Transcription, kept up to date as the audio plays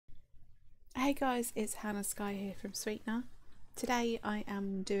Hey guys, it's Hannah Sky here from Sweetener. Today I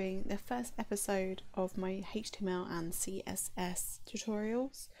am doing the first episode of my HTML and CSS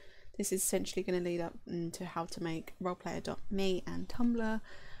tutorials. This is essentially going to lead up into how to make roleplayer.me and Tumblr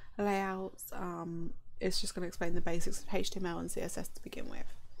layouts. It's just going to explain the basics of HTML and CSS to begin with.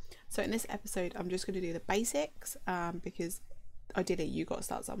 So in this episode I'm just going to do the basics because ideally you got to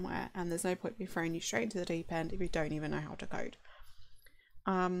start somewhere and there's no point me throwing you straight into the deep end if you don't even know how to code.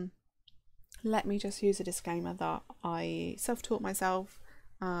 Let me just use a disclaimer that I self-taught myself.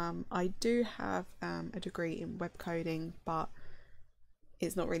 I do have a degree in web coding, but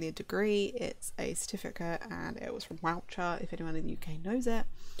it's not really a degree, it's a certificate, and it was from Voucher, if anyone in the UK knows it.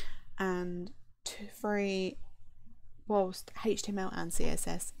 And whilst HTML and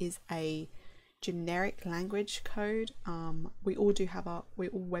CSS is a generic language code, we all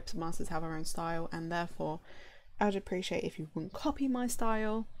webmasters have our own style, and therefore I'd appreciate if you wouldn't copy my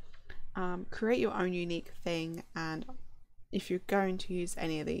style. Create your own unique thing, and if you're going to use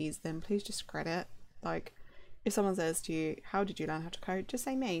any of these, then please just credit. Like, if someone says to you, how did you learn how to code, just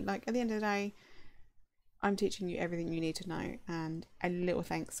say me. Like, at the end of the day, I'm teaching you everything you need to know, and a little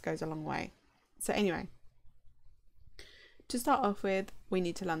thanks goes a long way. So anyway, to start off with, we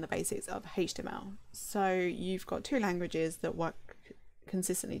need to learn the basics of HTML. So you've got two languages that work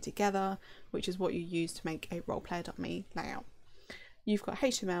consistently together, which is what you use to make a roleplayer.me layout. You've got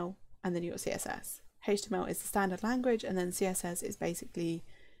HTML and then you've got CSS. HTML is the standard language, and then CSS is basically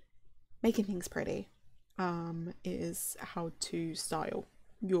making things pretty. It is how to style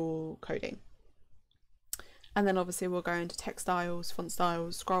your coding. And then obviously we'll go into text styles, font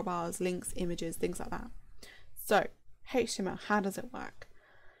styles, scroll bars, links, images, things like that. So HTML, how does it work?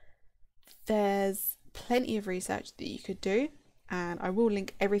 There's plenty of research that you could do, and I will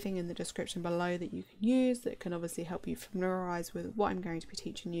link everything in the description below that you can use that can obviously help you familiarize with what I'm going to be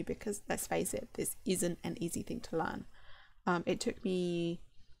teaching you, because let's face it, this isn't an easy thing to learn. It took me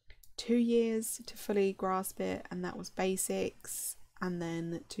 2 years to fully grasp it, and that was basics, and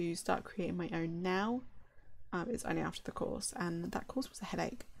then to start creating my own now, it's only after the course, and that course was a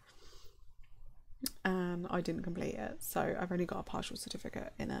headache and I didn't complete it, so I've only got a partial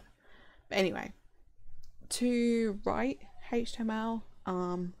certificate in it. But anyway, to write HTML,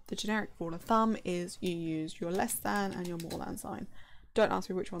 the generic rule of thumb is you use your less than and your more than sign. Don't ask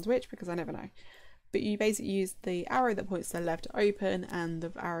me which one's which because I never know. But you basically use the arrow that points to the left to open and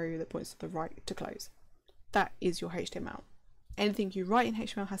the arrow that points to the right to close. That is your HTML. Anything you write in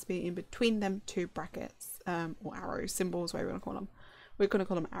HTML has to be in between them two brackets, or arrows, symbols, whatever you want to call them. We're going to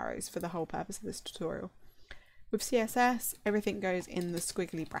call them arrows for the whole purpose of this tutorial. With CSS, everything goes in the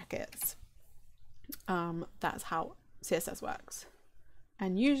squiggly brackets. That's how CSS works,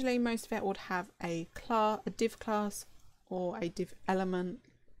 and usually most of it would have a div class or a div element,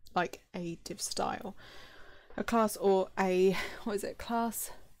 like a div style, a class, or a class,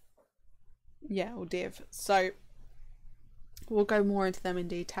 yeah, or div. So we'll go more into them in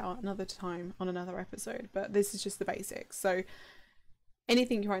detail another time on another episode, but this is just the basics. So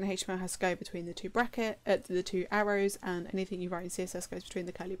anything you write in HTML has to go between the two two arrows, and anything you write in CSS goes between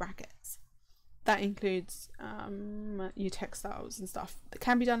the curly brackets. That includes your text styles and stuff that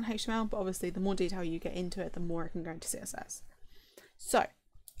can be done in HTML, but obviously the more detail you get into it, the more it can go into CSS. So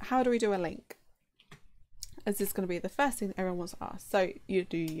how do we do a link? As this is going to be the first thing that everyone wants to ask. So you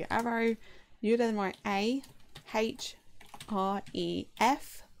do your arrow, you then write A, H, R, E,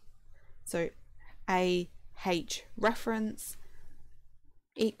 F. So A, H reference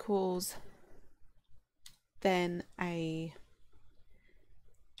equals then a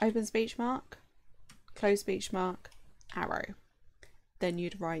open speech mark, close speech mark, arrow. Then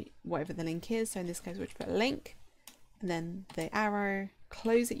you'd write whatever the link is. So in this case we'd put a link, and then the arrow,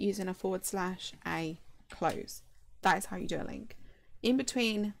 close it using a / a close. That is how you do a link. In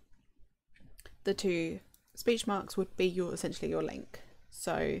between the two speech marks would be essentially your link.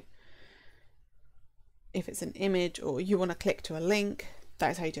 So if it's an image or you want to click to a link,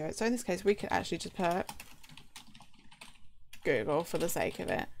 that is how you do it. So in this case we could actually just put Google for the sake of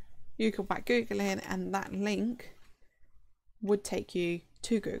it. You could whack Google in, and that link would take you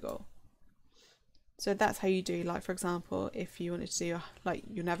to Google. So that's how you do, like, for example, if you wanted to do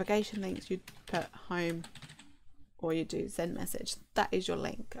your navigation links, you'd put home, or you do send message. That is your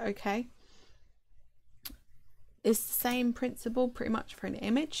link. Okay, it's the same principle pretty much for an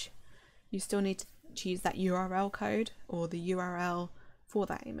image. You still need to use that URL code or the URL for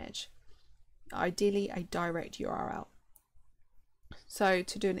that image, ideally a direct URL. So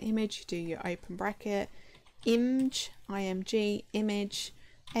to do an image, you do your open bracket, img, img, image,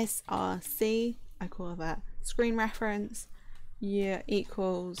 src, I call that screen reference, year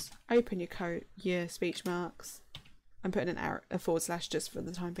equals, open your quote, year speech marks. I'm putting an arrow, a forward slash just for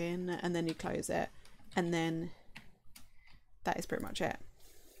the time being, and then you close it, and then that is pretty much it.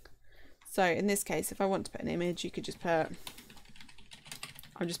 So in this case, if I want to put an image, you could just put,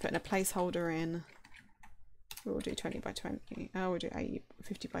 I'm just putting a placeholder in. We'll do 20 by 20. We'll do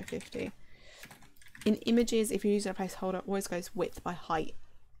 50 by 50. In images, if you're using a placeholder, it always goes width by height.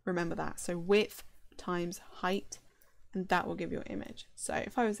 Remember that. So width times height, and that will give you an image. So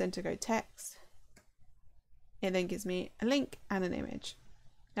if I was then to go text, it then gives me a link and an image.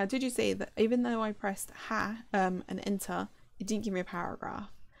 Now, did you see that even though I pressed and enter, it didn't give me a paragraph?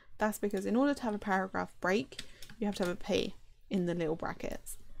 That's because in order to have a paragraph break, you have to have a P in the little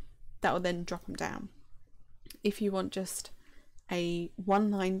brackets. That will then drop them down. If you want just a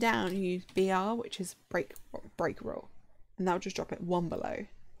one line down, you use BR, which is break rule, and that will just drop it one below.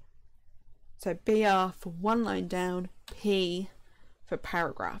 So BR for one line down, P for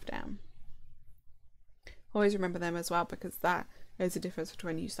paragraph down. Always remember them as well, because that is the difference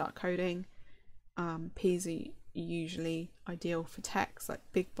between when you start coding. P's are usually ideal for text, like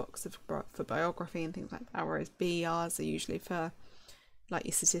big blocks for biography and things like that, whereas BRs are usually for like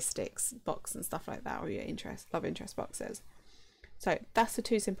your statistics box and stuff like that, or your love interest boxes. So that's the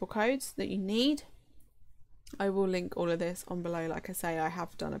two simple codes that you need. I will link all of this on below. Like I say, I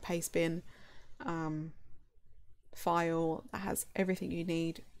have done a pastebin file that has everything you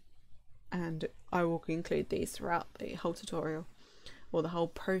need, and I will include these throughout the whole tutorial, or the whole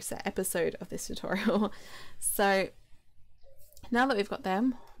process episode of this tutorial. So now that we've got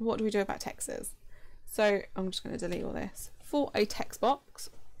them, what do we do about texts? So I'm just going to delete all this. For a text box,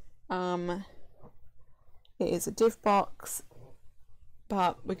 it is a div box,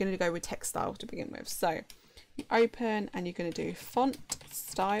 but we're going to go with text style to begin with. So you open and you're going to do font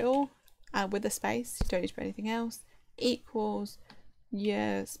style with a space, you don't need to put anything else, equals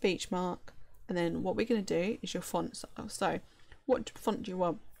your speech mark, and then what we're going to do is your font style. So what font do you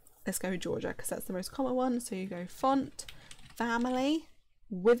want? Let's go with Georgia, because that's the most common one. So you go font family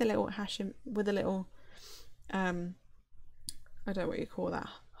with a little with a little I don't know what you call that,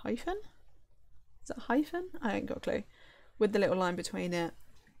 hyphen? Is it a hyphen? I ain't got a clue. With the little line between it,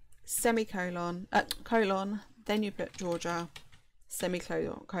 semicolon, colon, then you put Georgia,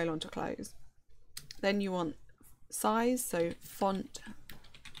 semicolon to close. Then you want size, so font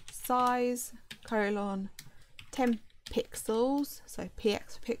size, colon, 10 pixels, so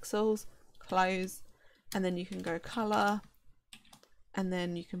px pixels, close, and then you can go color, and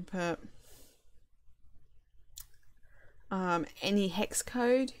then you can put any hex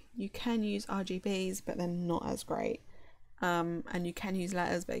code. You can use RGBs, but they're not as great, and you can use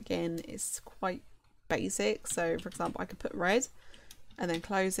letters, but again it's quite basic. So for example, I could put red and then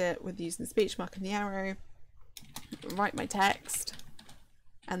close it with using the speech mark and the arrow, write my text,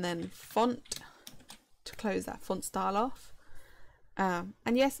 and then font to close that font style off,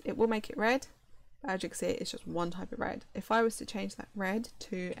 and yes, it will make it red, but as you can see, it's just one type of red. If I was to change that red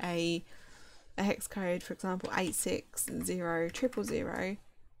to a hex code, for example 860000,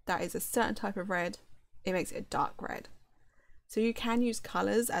 that is a certain type of red, it makes it a dark red. So you can use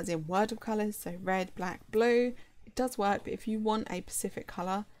colors as in word of colors, so red, black, blue, it does work, but if you want a specific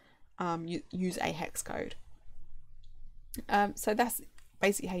color, you use a hex code. So that's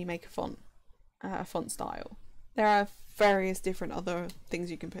basically how you make a font style. There are various different other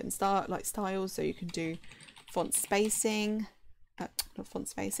things you can put in like styles, so you can do font spacing, not font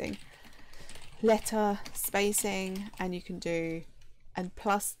spacing, letter spacing, and you can do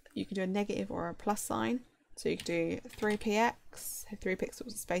you can do a negative or a plus sign. So you can do 3px, 3 pixels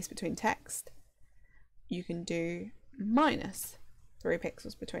of space between text. You can do minus 3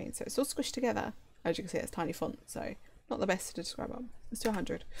 pixels between, so it's all squished together. As you can see, it's tiny font, so not the best to describe them. Let's do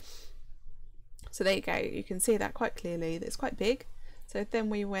 100. So there you go, you can see that quite clearly, that it's quite big. So if then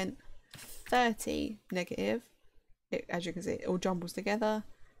we went 30 negative, as you can see, it all jumbles together,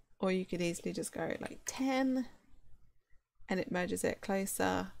 or you could easily just go like 10 and it merges it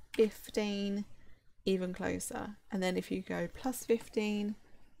closer, 15, even closer, and then if you go plus 15,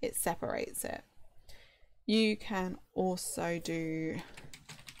 it separates it. You can also do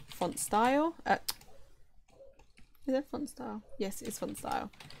font style. Is it font style? Yes, it's font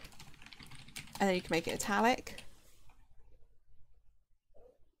style. And then you can make it italic.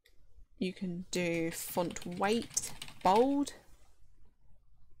 You can do font weight, bold.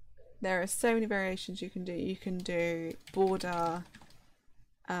 There are so many variations you can do. You can do border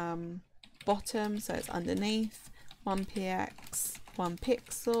bottom, so it's underneath, 1px, 1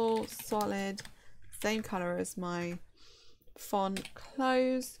 pixel, solid, same color as my font,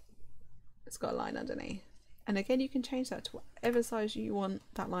 close, it's got a line underneath. And again, you can change that to whatever size you want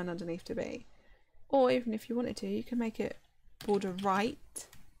that line underneath to be. Or even if you wanted to, you can make it border right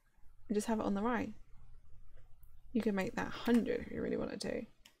and just have it on the right. You can make that 100 if you really wanted to.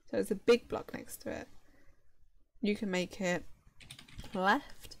 So there's a big block next to it. You can make it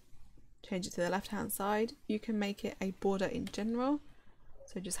left, change it to the left hand side. You can make it a border in general.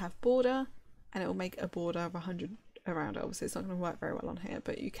 So just have border and it will make a border of 100 around it. Obviously it's not going to work very well on here,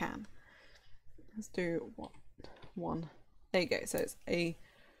 but you can. Let's do one. There you go. So it's a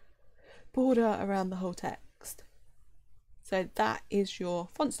border around the whole text. So that is your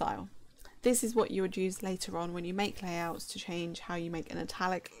font style. This is what you would use later on when you make layouts to change how you make an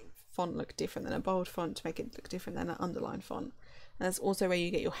italic font look different than a bold font, to make it look different than an underlined font. And that's also where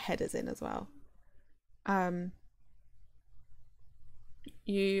you get your headers in as well.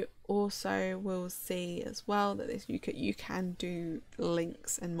 You also will see as well that this you can do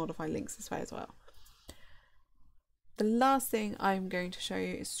links and modify links this way as well. The last thing I'm going to show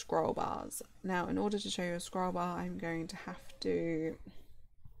you is scroll bars. Now, in order to show you a scroll bar, I'm going to have to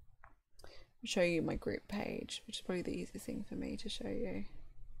show you my group page, which is probably the easiest thing for me to show you.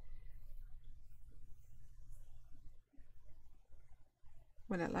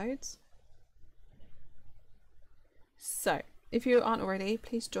 When it loads. So, if you aren't already,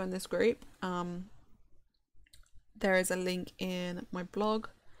 please join this group. There is a link in my blog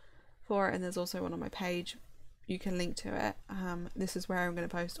for it, and there's also one on my page. You can link to it. This is where I'm going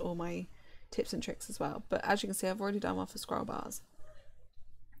to post all my tips and tricks as well. But as you can see, I've already done one for scroll bars.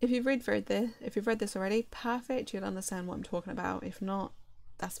 If you've read this already, perfect. You'll understand what I'm talking about. If not,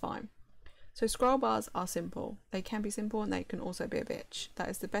 that's fine. So scroll bars are simple. They can be simple and they can also be a bitch. That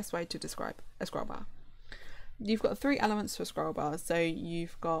is the best way to describe a scroll bar. You've got 3 elements for scroll bars. So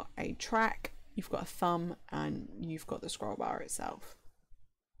you've got a track, you've got a thumb, and you've got the scroll bar itself.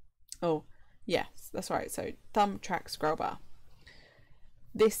 Oh, yes, that's right. So thumb, track, scroll bar.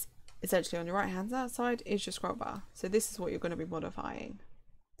 This essentially on your right hand side is your scroll bar. So this is what you're going to be modifying.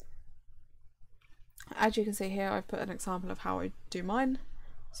 As you can see here, I've put an example of how I do mine.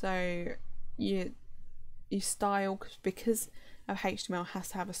 So you style, because of HTML has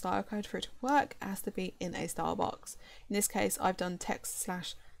to have a style code for it to work, it has to be in a style box. In this case, I've done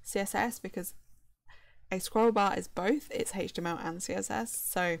text/CSS because a scroll bar is both, it's HTML and CSS,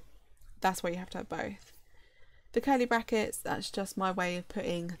 so that's why you have to have both. The curly brackets, that's just my way of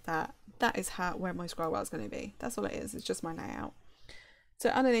putting that is where my scroll bar is going to be. That's all it is, it's just my layout. So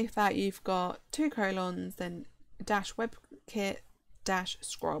underneath that you've got 2 colons, then dash webkit dash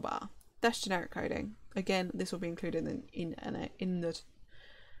scroll bar. That's generic coding. Again, this will be included in the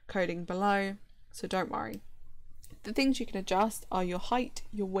coding below, so don't worry. The things you can adjust are your height,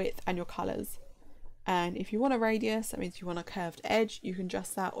 your width, and your colors. And if you want a radius, that means you want a curved edge, you can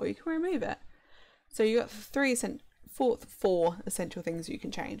adjust that or you can remove it. So you got 4 essential things you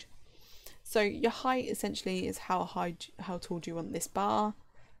can change. So your height essentially is how tall do you want this bar,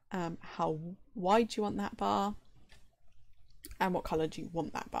 how wide do you want that bar, and what color do you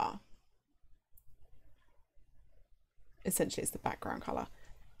want that bar. Essentially it's the background color,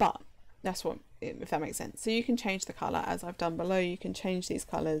 but that's what, if that makes sense. So you can change the color as I've done below. You can change these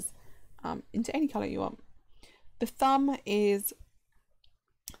colors into any color you want. The thumb is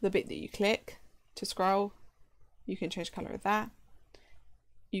the bit that you click to scroll. You can change the color of that.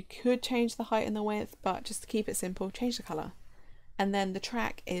 You could change the height and the width, but just to keep it simple, change the color. And then the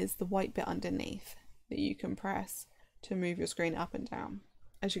track is the white bit underneath that you can press to move your screen up and down.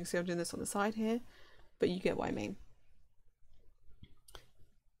 As you can see, I'm doing this on the side here, but you get what I mean.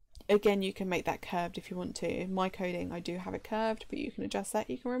 Again, you can make that curved if you want to. In my coding, I do have it curved, but you can adjust that,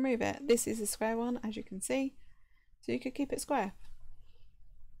 you can remove it. This is a square one, as you can see, so you could keep it square.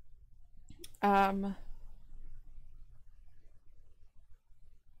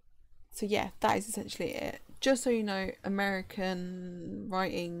 So yeah, that is essentially it. Just so you know, American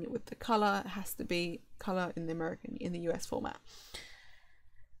writing with the color has to be color in the US format.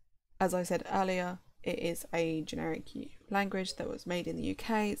 As I said earlier, it is a generic language that was made in the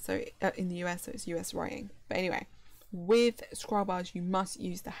UK, so in the US, so it's US writing. But anyway, with scroll bars, you must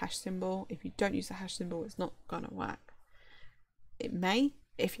use the hash symbol. If you don't use the hash symbol, it's not gonna work. It may,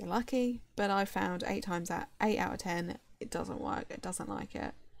 if you're lucky, but I found 8 out of 10, it doesn't work. It doesn't like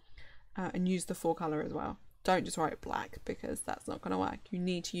it. And use the full color as well. Don't just write black, because that's not going to work. You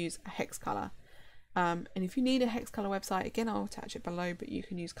need to use a hex color. And if you need a hex color website, again, I'll attach it below, but you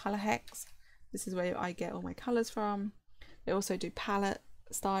can use color hex. This is where I get all my colors from. They also do palette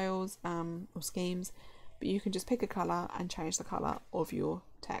styles or schemes, but you can just pick a color and change the color of your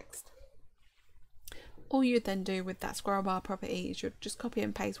text. All you'd then do with that scroll bar property is you'd just copy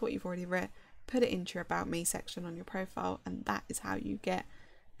and paste what you've already put it into your About Me section on your profile, and that is how you get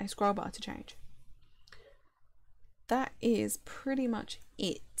a scroll bar to change. That is pretty much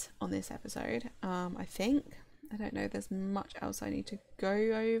it on this episode. I think. I don't know if there's much else I need to go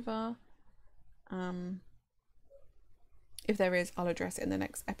over. If there is, I'll address it in the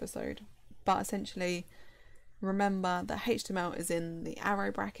next episode. But essentially, remember that HTML is in the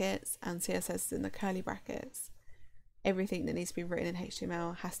arrow brackets and CSS is in the curly brackets. Everything that needs to be written in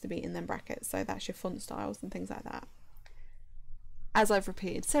HTML has to be in them brackets. So that's your font styles and things like that. As I've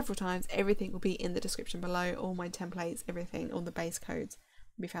repeated several times, everything will be in the description below. All my templates, everything, all the base codes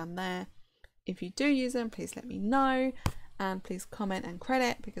will be found there. If you do use them, please let me know, and please comment and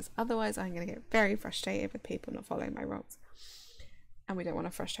credit, because otherwise I'm going to get very frustrated with people not following my rules, and we don't want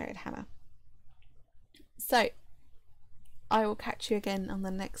a frustrated Hannah. So I will catch you again on the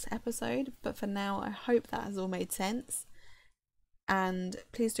next episode, but for now I hope that has all made sense, and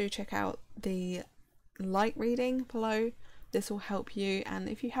please do check out the light reading below. This will help you, and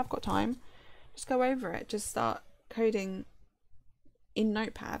if you have got time, just go over it. Just start coding in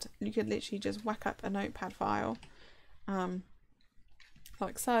Notepad. You could literally just whack up a Notepad file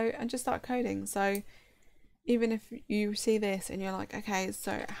like so, and just start coding. So even if you see this and you're like, okay,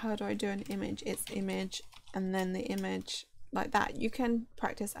 so how do I do an image? It's image and then the image, like that. You can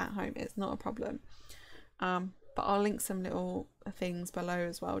practice at home, it's not a problem. But I'll link some little things below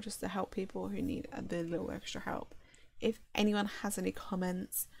as well, just to help people who need the little extra help. If anyone has any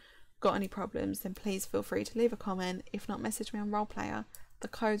comments, got any problems, then please feel free to leave a comment. If not, message me on Roleplayer. The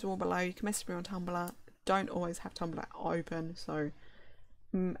codes are all below. You can message me on Tumblr. Don't always have Tumblr open, so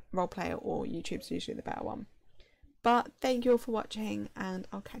Roleplayer or YouTube's usually the better one. But thank you all for watching, and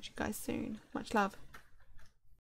I'll catch you guys soon. Much love.